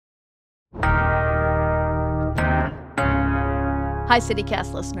Hi,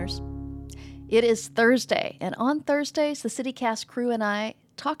 CityCast listeners. It is Thursday, and on Thursdays, the CityCast crew and I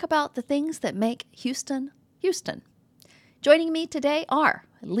talk about the things that make Houston, Houston. Joining me today are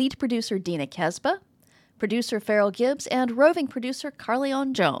lead producer Dina Kesba, producer Farrell Gibbs, and roving producer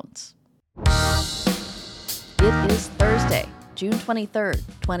Carleon Jones. It is Thursday, June 23rd,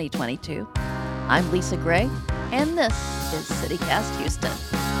 2022. I'm Lisa Gray, and this is CityCast Houston.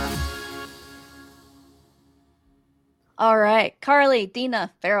 All right, Carly,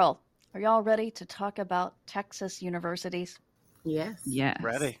 Dina, Farrell, are y'all ready to talk about Texas universities? Yes.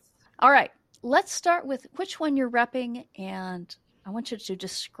 Ready. All right, let's start with which one you're repping, and I want you to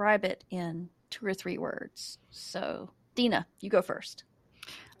describe it in 2 or 3 words. So, Dina, you go first.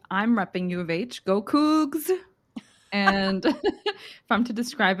 I'm repping U of H. Go Cougs! And if I'm to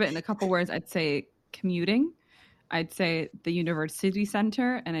describe it in a couple words, I'd say commuting, I'd say the University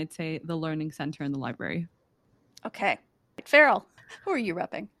Center, and I'd say the Learning Center and the library. Okay. Farrell, who are you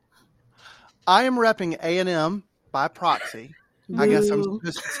repping? I am repping A&M by proxy. I guess I'm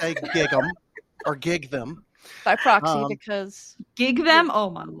supposed to say gig 'em or gig them. By proxy, because... Gig them? Oh,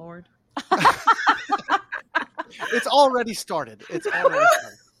 my Lord. It's already started.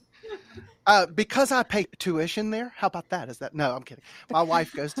 Because I pay tuition there. How about that? No, I'm kidding. My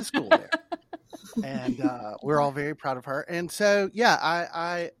wife goes to school there. And we're all very proud of her. And so, yeah,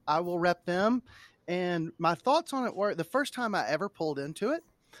 I will rep them. And my thoughts on it were, the first time I ever pulled into it,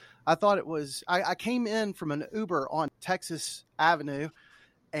 I thought it was, I came in from an Uber on Texas Avenue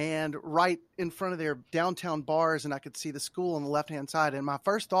and right in front of their downtown bars, and I could see the school on the left-hand side. And my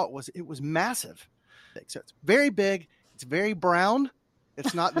first thought was it was massive. So it's very big. It's very brown.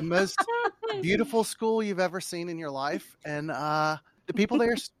 It's not the most beautiful school you've ever seen in your life. And the people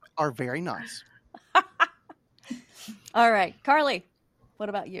there are very nice. All right. Carly, what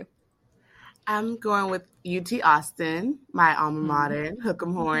about you? I'm going with UT Austin, my alma mater, Hook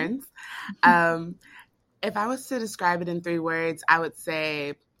 'em Horns. If I was to describe it in 3 words, I would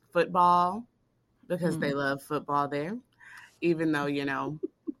say football, because they love football there, even though, you know,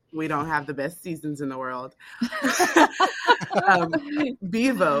 we don't have the best seasons in the world.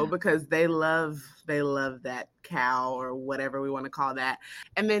 Bevo, because they love that cow or whatever we want to call that.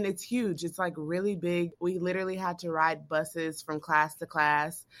 And then it's huge. It's like really big. We literally had to ride buses from class to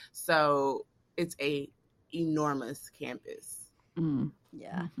class. So it's a enormous campus.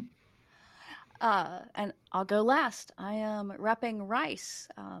 Yeah. And I'll go last. I am repping Rice,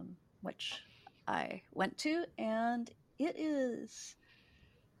 which I went to, and it is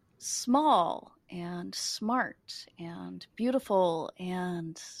small and smart and beautiful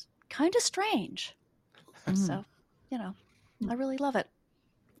and kind of strange. So, you know, I really love it.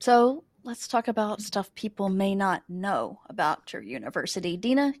 So let's talk about stuff people may not know about your university.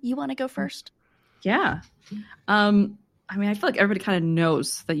 Dina, you want to go first? Yeah. I mean, I feel like everybody kind of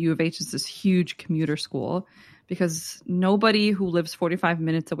knows that U of H is this huge commuter school, because nobody who lives 45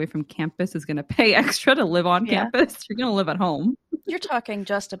 minutes away from campus is going to pay extra to live on campus. You're going to live at home. You're talking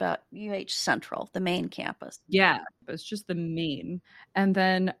just about UH Central, the main campus. Yeah, it's just the main. And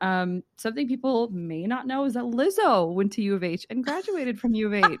then something people may not know is that Lizzo went to U of H and graduated from U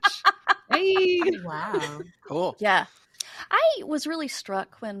of H. Hey! Wow. Cool. Yeah. I was really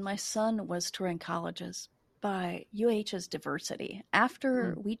struck when my son was touring colleges by UH's diversity.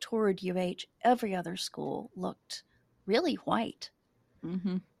 After we toured UH, every other school looked really white,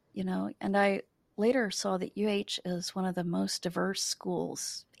 you know, and I later saw that UH is one of the most diverse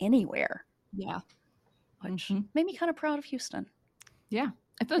schools anywhere. Yeah. Which made me kind of proud of Houston. Yeah.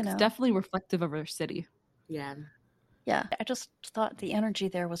 I feel like it's definitely reflective of our city. Yeah. Yeah. I just thought the energy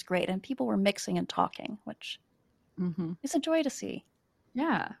there was great, and people were mixing and talking, which is a joy to see.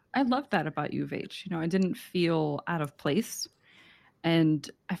 Yeah, I love that about U of H. You know, I didn't feel out of place, and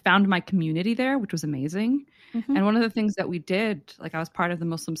I found my community there, which was amazing. And one of the things that we did, like I was part of the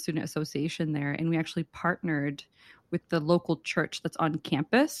Muslim Student Association there, and we actually partnered with the local church that's on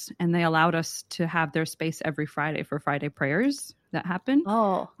campus, and they allowed us to have their space every Friday for Friday prayers that happened.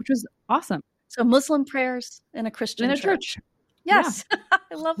 Oh, which was awesome. So Muslim prayers in a Christian church. Yes, yeah.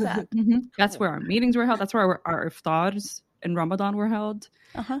 I love that. That's where our meetings were held. That's where our iftars in Ramadan were held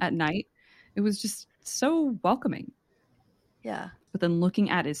at night. It was just so welcoming. Yeah. But then looking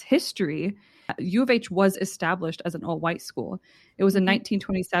at its history, U of H was established as an all-white school. It was in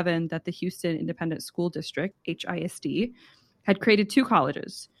 1927 that the Houston Independent School District, HISD, had created 2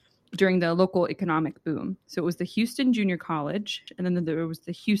 colleges during the local economic boom. So it was the Houston Junior College, and then there was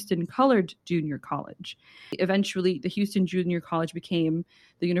the Houston Colored Junior College. Eventually, the Houston Junior College became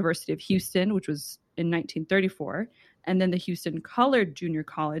the University of Houston, which was in 1934. And then the Houston Colored Junior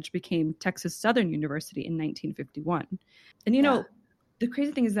College became Texas Southern University in 1951. And, you know, the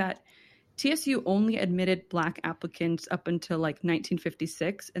crazy thing is that TSU only admitted Black applicants up until like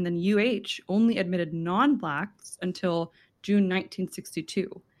 1956, and then UH only admitted non-Blacks until June 1962.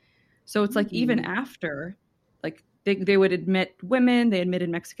 So it's like even after, like they would admit women, they admitted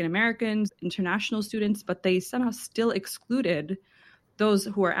Mexican Americans, international students, but they somehow still excluded those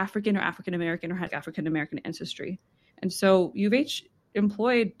who are African or African American or had African American ancestry. And so U of H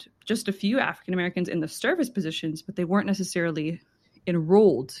employed just a few African Americans in the service positions, but they weren't necessarily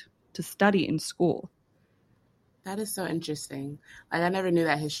enrolled to study in school. That is so interesting. Like, I never knew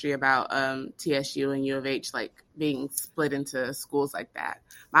that history about TSU and U of H, like being split into schools like that.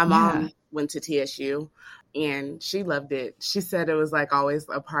 My mom went to TSU and she loved it. She said it was like always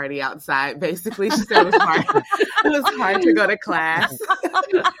a party outside. Basically, she said it was hard. It was hard to go to class.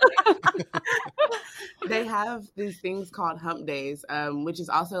 They have these things called hump days, which is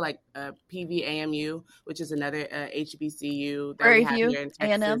also like PVAMU, which is another HBCU that we have here in Texas.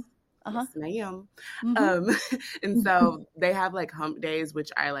 A&M. Yes, ma'am. And so they have like hump days, which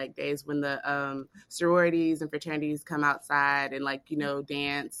are like days when the sororities and fraternities come outside and like, you know,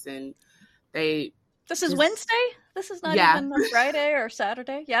 dance, and they... This is Wednesday? This is not even a Friday or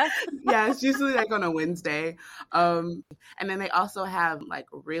Saturday? Yeah? Yeah, it's usually like on a Wednesday. And then they also have like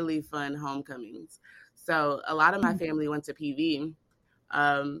really fun homecomings. So a lot of my family went to PV,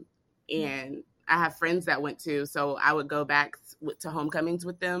 and I have friends that went to, so I would go back to homecomings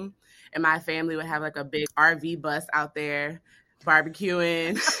with them, and my family would have like a big RV bus out there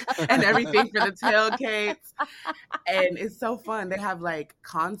barbecuing and everything for the tailgates. And it's so fun. They have like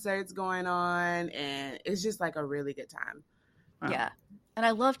concerts going on, and it's just like a really good time. Wow. Yeah. And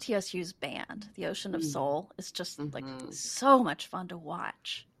I love TSU's band, the Ocean of Soul. It's just like so much fun to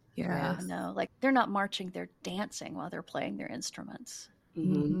watch. Yeah. You know, like they're not marching, they're dancing while they're playing their instruments.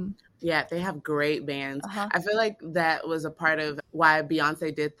 Yeah, they have great bands. I feel like that was a part of why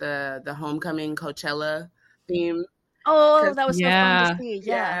Beyonce did the homecoming Coachella theme. Oh, that was so fun to see.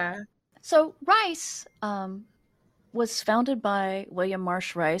 Yeah. So Rice was founded by William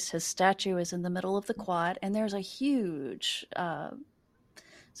Marsh Rice. His statue is in the middle of the quad, and there's a huge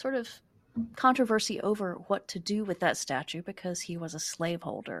sort of controversy over what to do with that statue because he was a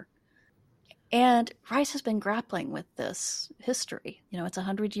slaveholder. And Rice has been grappling with this history. You know, it's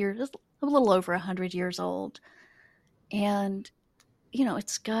 100 years, a little over 100 years old. And, you know,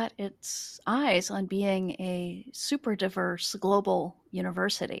 it's got its eyes on being a super diverse global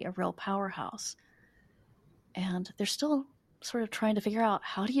university, a real powerhouse. And they're still sort of trying to figure out,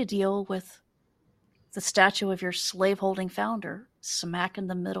 how do you deal with the statue of your slaveholding founder smack in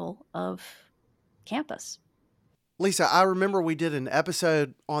the middle of campus? Lisa, I remember we did an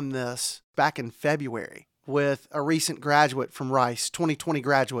episode on this back in February with a recent graduate from Rice, 2020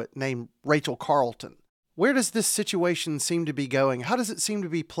 graduate named Rachel Carlton. Where does this situation seem to be going? How does it seem to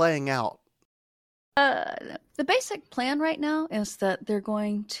be playing out? The basic plan right now is that they're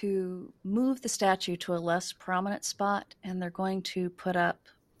going to move the statue to a less prominent spot, and they're going to put up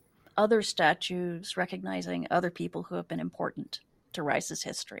other statues recognizing other people who have been important to Rice's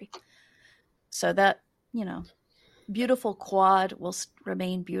history. So that, you know, beautiful quad will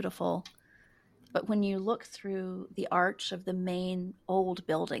remain beautiful. But when you look through the arch of the main old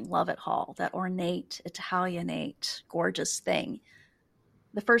building, Lovett Hall, that ornate, Italianate, gorgeous thing,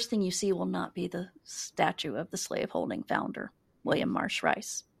 the first thing you see will not be the statue of the slaveholding founder, William Marsh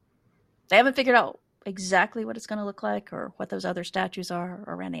Rice. They haven't figured out exactly what it's going to look like or what those other statues are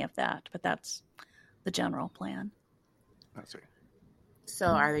or any of that, but that's the general plan. I see. So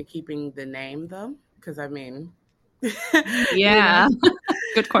are they keeping the name, though? Because, I mean... Yeah.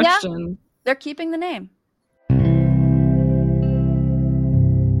 Good question. Yeah, they're keeping the name.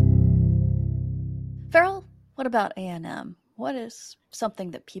 Farrell, what about A&M? What is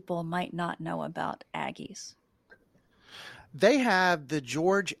something that people might not know about Aggies? They have the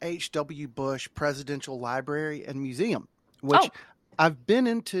George H.W. Bush Presidential Library and Museum, which I've been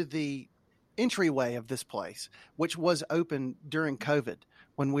into the entryway of this place, which was open during COVID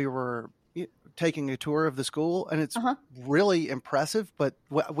when we were taking a tour of the school, and it's really impressive, but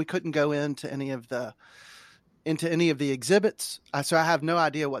we couldn't go into any of the exhibits. So I have no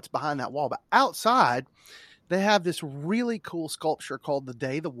idea what's behind that wall, but outside they have this really cool sculpture called The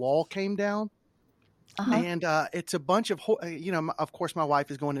Day the Wall Came Down. And it's a bunch of, of course, my wife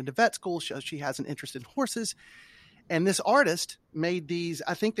is going into vet school, so she has an interest in horses. And this artist made these,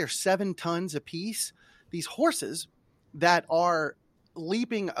 I think they're 7 tons a piece, these horses that are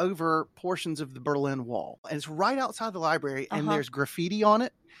leaping over portions of the Berlin Wall. And it's right outside the library, and there's graffiti on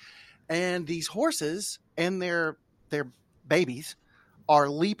it. And these horses and their babies are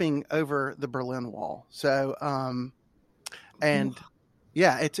leaping over the Berlin Wall. So, and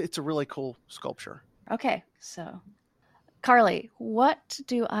Yeah, it's a really cool sculpture. Okay, so Carly, what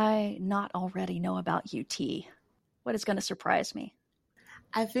do I not already know about UT? What is going to surprise me?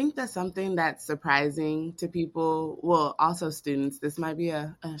 I think that's something that's surprising to people, well, also students. This might be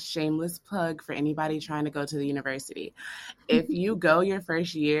a shameless plug for anybody trying to go to the university. If you go your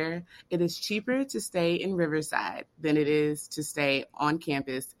first year, it is cheaper to stay in Riverside than it is to stay on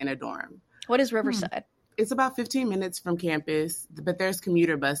campus in a dorm. What is Riverside? It's about 15 minutes from campus, but there's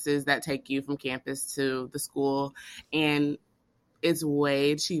commuter buses that take you from campus to the school, and it's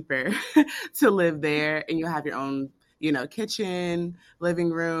way cheaper to live there, and you'll have your own, kitchen, living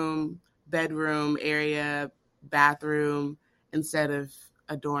room, bedroom area, bathroom, instead of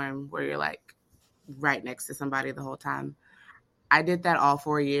a dorm where you're like right next to somebody the whole time. I did that all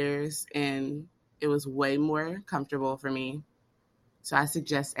 4 years, and it was way more comfortable for me. So I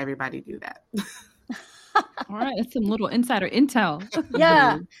suggest everybody do that. All right, that's some little insider intel.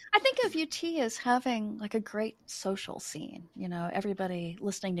 Yeah, I think of UT as having like a great social scene. Everybody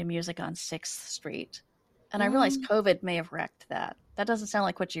listening to music on 6th Street. And I realized COVID may have wrecked that. That doesn't sound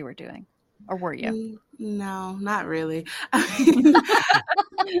like what you were doing. Or were you? No, not really. I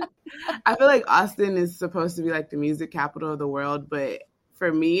feel like Austin is supposed to be like the music capital of the world, but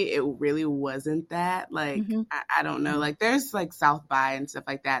for me, it really wasn't that. Like, I don't know. Like, there's like South by and stuff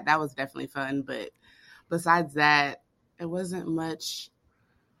like that. That was definitely fun. But besides that, it wasn't much.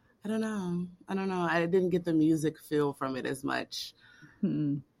 I don't know. I didn't get the music feel from it as much.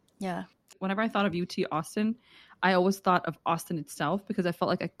 Yeah. Whenever I thought of UT Austin, I always thought of Austin itself because I felt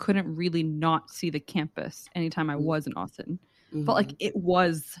like I couldn't really not see the campus anytime I was in Austin. Felt like it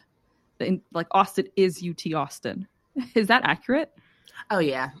was, like Austin is UT Austin. Is that accurate? Oh,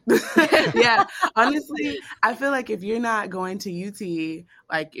 yeah. Yeah. Honestly, I feel like if you're not going to UT,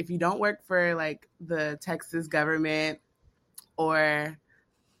 like if you don't work for like the Texas government or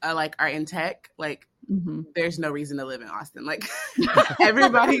like are in tech, like there's no reason to live in Austin. Like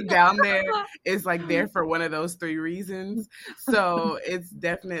everybody down there is like there for one of those 3 reasons. So it's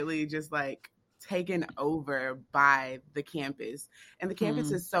definitely just like taken over by the campus. And the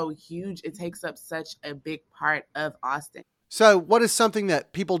campus is so huge. It takes up such a big part of Austin. So what is something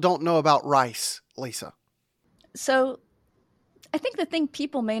that people don't know about Rice, Lisa? So I think the thing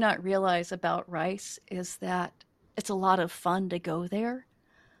people may not realize about Rice is that it's a lot of fun to go there.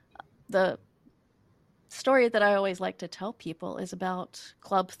 The story that I always like to tell people is about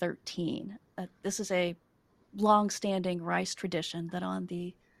Club 13. This is a long-standing Rice tradition that on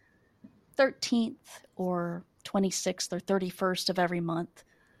the 13th or 26th or 31st of every month,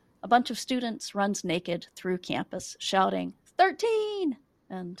 a bunch of students runs naked through campus shouting, 13!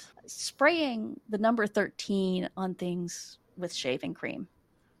 And spraying the number 13 on things with shaving cream.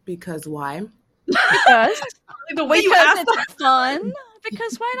 Because why? Because the way you asked it's fun.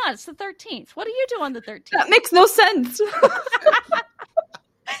 Because why not? It's the 13th. What do you do on the 13th? That makes no sense.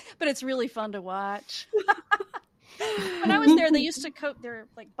 But it's really fun to watch. When I was there, they used to coat their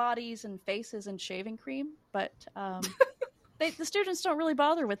like bodies and faces in shaving cream, but the students don't really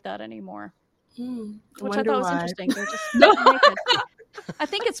bother with that anymore, which I thought was interesting. They're just naked. I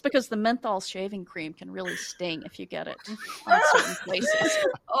think it's because the menthol shaving cream can really sting if you get it on certain places.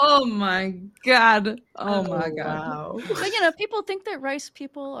 Oh my God. Oh my God. Wow. But, people think that Rice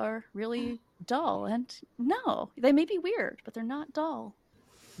people are really dull. And no, they may be weird, but they're not dull.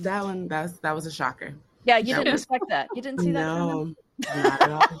 That was a shocker. Yeah, you didn't expect that. You didn't see that coming? No, not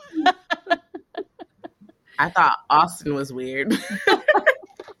at all. I thought Austin was weird.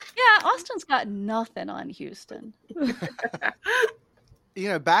 Yeah, Austin's got nothing on Houston.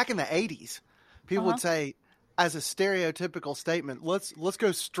 Back in the 80s, people would say, as a stereotypical statement, let's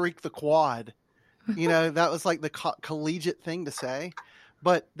go streak the quad. That was like the collegiate thing to say.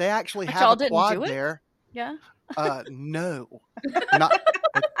 But they actually have a quad there. Yeah. No. Not,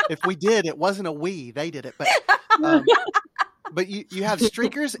 if we did, it wasn't a we. They did it. But you have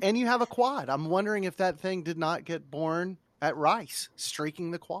streakers and you have a quad. I'm wondering if that thing did not get born at Rice,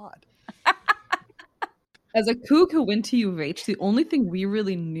 streaking the quad. As a kook who went to U of H, the only thing we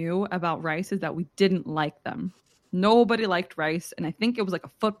really knew about Rice is that we didn't like them. Nobody liked Rice, and I think it was like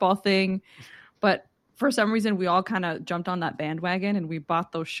a football thing. But for some reason, we all kind of jumped on that bandwagon, and we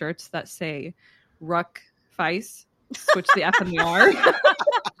bought those shirts that say Ruck Fice, switch the F and the R.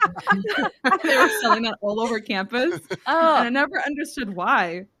 They were selling that all over campus. Oh. And I never understood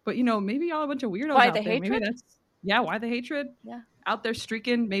why. But, maybe y'all a bunch of weirdos why out the there. Hatred? Maybe why the hatred? Yeah. Out there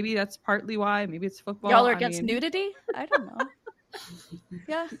streaking. Maybe that's partly why. Maybe it's football. Y'all are against nudity? I don't know.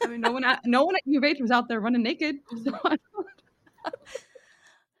 Yeah. I mean, no one at U of H was out there running naked. So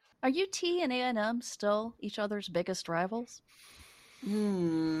Are UT and A&M still each other's biggest rivals?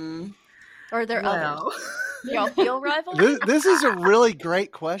 Well, Or are there others? Do y'all feel rivalry? This is a really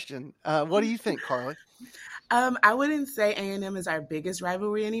great question. What do you think, Carly? I wouldn't say A&M is our biggest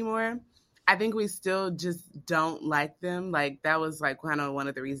rivalry anymore. I think we still just don't like them. Like that was like kind of one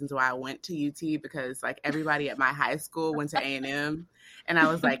of the reasons why I went to UT, because like everybody at my high school went to A&M, and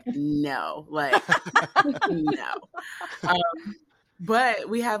I was like, no, like no. But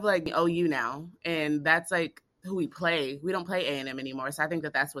we have like OU now, and that's like who we play. We don't play A&M anymore, so I think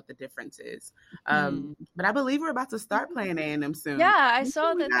that that's what the difference is. But I believe we're about to start playing A&M soon. Yeah, I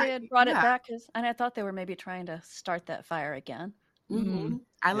saw that they had brought it back, and I thought they were maybe trying to start that fire again.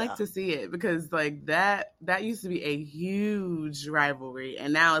 I like to see it, because like that used to be a huge rivalry,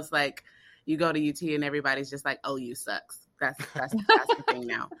 and now it's like you go to UT and everybody's just like, OU sucks. That's the thing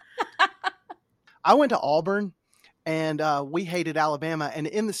now. I went to Auburn, and we hated Alabama. And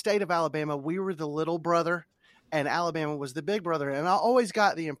in the state of Alabama, we were the little brother, and Alabama was the big brother. And I always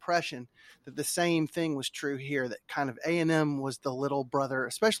got the impression that the same thing was true here, that kind of A&M was the little brother,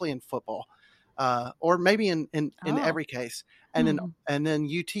 especially in football, or maybe in every case. And then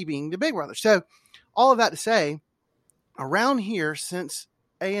UT being the big brother. So all of that to say, around here, since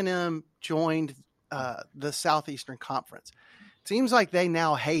A&M joined the Southeastern Conference, it seems like they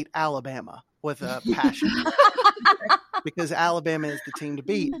now hate Alabama with a passion. Because Alabama is the team to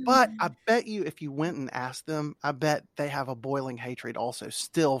beat. But I bet you if you went and asked them, I bet they have a boiling hatred also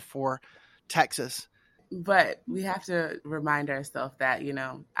still for Texas. But we have to remind ourselves that,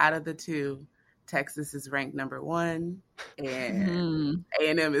 out of the two, Texas is ranked number 1 and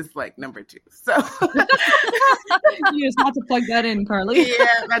A&M is like number 2. So you just have to plug that in, Carly. Yeah,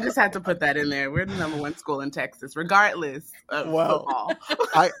 I just had to put that in there. We're the number 1 school in Texas, regardless of football.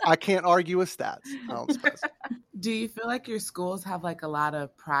 I can't argue with stats. I don't suppose. Do you feel like your schools have like a lot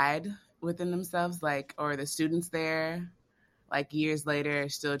of pride within themselves, like, or the students there, like years later,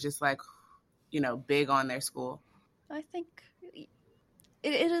 still just like, big on their school? I think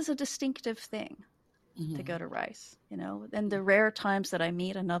it is a distinctive thing to go to Rice, and the rare times that I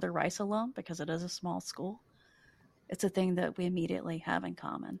meet another Rice alum, because it is a small school, it's a thing that we immediately have in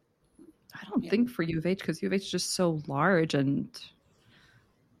common. I don't think for U of H, because U of H is just so large and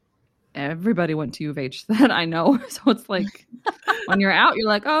everybody went to U of H that I know. So it's like when you're out, you're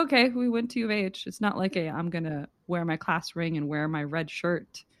like, oh, okay, we went to U of H. It's not like I'm going to wear my class ring and wear my red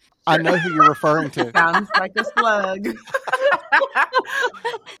shirt. I know who you're referring to. Sounds like a slug.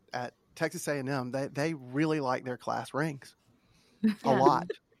 At Texas A&M, they really like their class rings a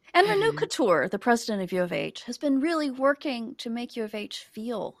lot. And Renu Couture, the president of U of H, has been really working to make U of H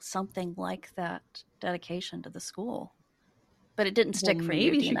feel something like that dedication to the school. But it didn't stick for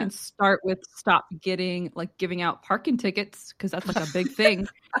you, maybe she can start with stop giving out parking tickets, because that's like a big thing.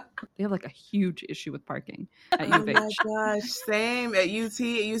 They have like a huge issue with parking at U of H. Oh my gosh, same at UT.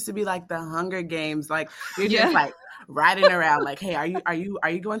 It used to be like the Hunger Games. Like you're just like riding around. Like, hey, are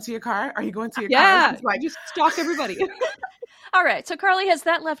you going to your car? Are you going to your car? Yeah, like just stalk everybody. All right. So Carly, has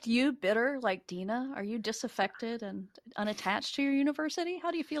that left you bitter like Dina? Are you disaffected and unattached to your university?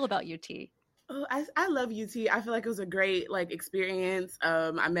 How do you feel about UT? Oh, I love UT. I feel like it was a great experience.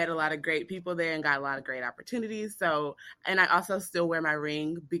 I met a lot of great people there and got a lot of great opportunities. So, and I also still wear my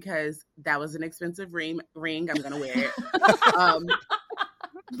ring because that was an expensive ring. I'm gonna wear it.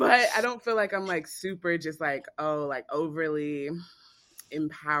 But I don't feel like I'm like super just like overly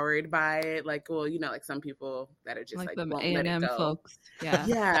empowered by it. Like, well, like some people that are just like them won't A&M let it go. folks. Yeah.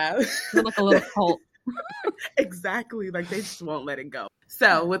 They're like a little cult. Exactly. Like they just won't let it go.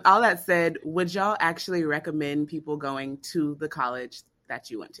 So with all that said, would y'all actually recommend people going to the college that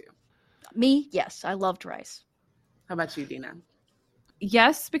you went to? Me? Yes. I loved Rice. How about you, Dina?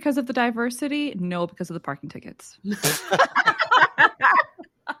 Yes, because of the diversity. No, because of the parking tickets.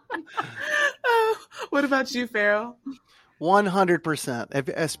 What about you, Farrell?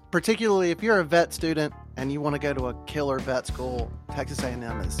 100%. Particularly if you're a vet student and you want to go to a killer vet school, Texas A&M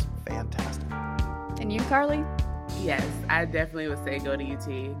is fantastic. And you, Carly? Yes, I definitely would say go to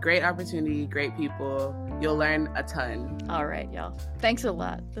UT. Great opportunity, great people. You'll learn a ton. All right, y'all. Thanks a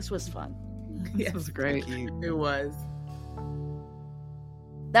lot. This was fun. This was great. It was.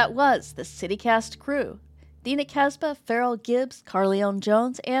 That was the CityCast crew. Dina Casba, Farrell Gibbs, Carleone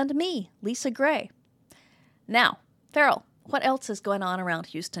Jones, and me, Lisa Gray. Now, Farrell, what else is going on around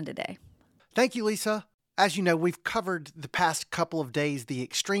Houston today? Thank you, Lisa. As you know, we've covered the past couple of days the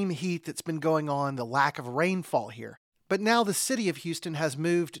extreme heat that's been going on, the lack of rainfall here. But now the city of Houston has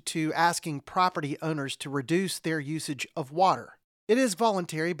moved to asking property owners to reduce their usage of water. It is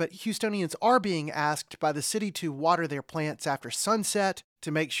voluntary, but Houstonians are being asked by the city to water their plants after sunset,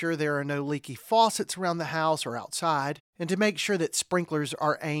 to make sure there are no leaky faucets around the house or outside, and to make sure that sprinklers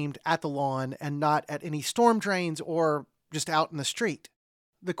are aimed at the lawn and not at any storm drains or just out in the street.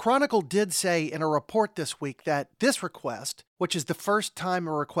 The Chronicle did say in a report this week that this request, which is the first time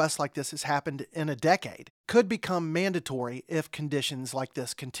a request like this has happened in a decade, could become mandatory if conditions like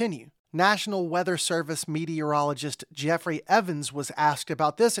this continue. National Weather Service meteorologist Jeffrey Evans was asked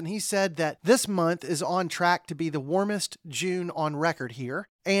about this, and he said that this month is on track to be the warmest June on record here,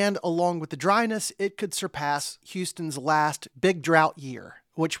 and along with the dryness, it could surpass Houston's last big drought year,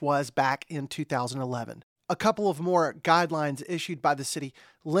 which was back in 2011. A couple of more guidelines issued by the city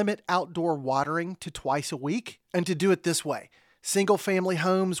limit outdoor watering to twice a week, and to do it this way. Single-family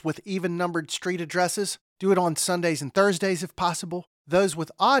homes with even-numbered street addresses, do it on Sundays and Thursdays if possible. Those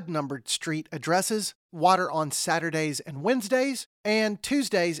with odd-numbered street addresses, water on Saturdays and Wednesdays, and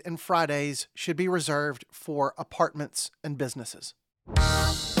Tuesdays and Fridays should be reserved for apartments and businesses.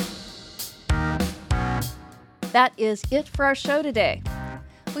 That is it for our show today.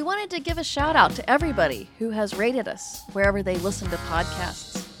 We wanted to give a shout out to everybody who has rated us wherever they listen to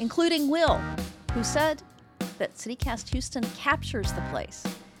podcasts, including Will, who said that CityCast Houston captures the place.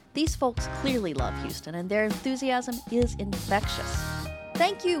 These folks clearly love Houston, and their enthusiasm is infectious.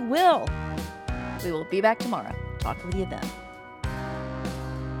 Thank you, Will. We will be back tomorrow. Talk with you then.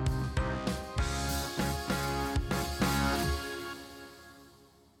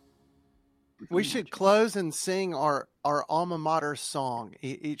 We should close and sing our alma mater song,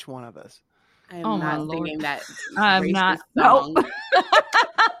 each one of us. I am Oh, my not singing Lord. that. I'm racist not. song. Nope.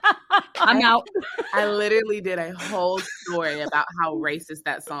 I'm out. I literally did a whole story about how racist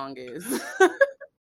that song is.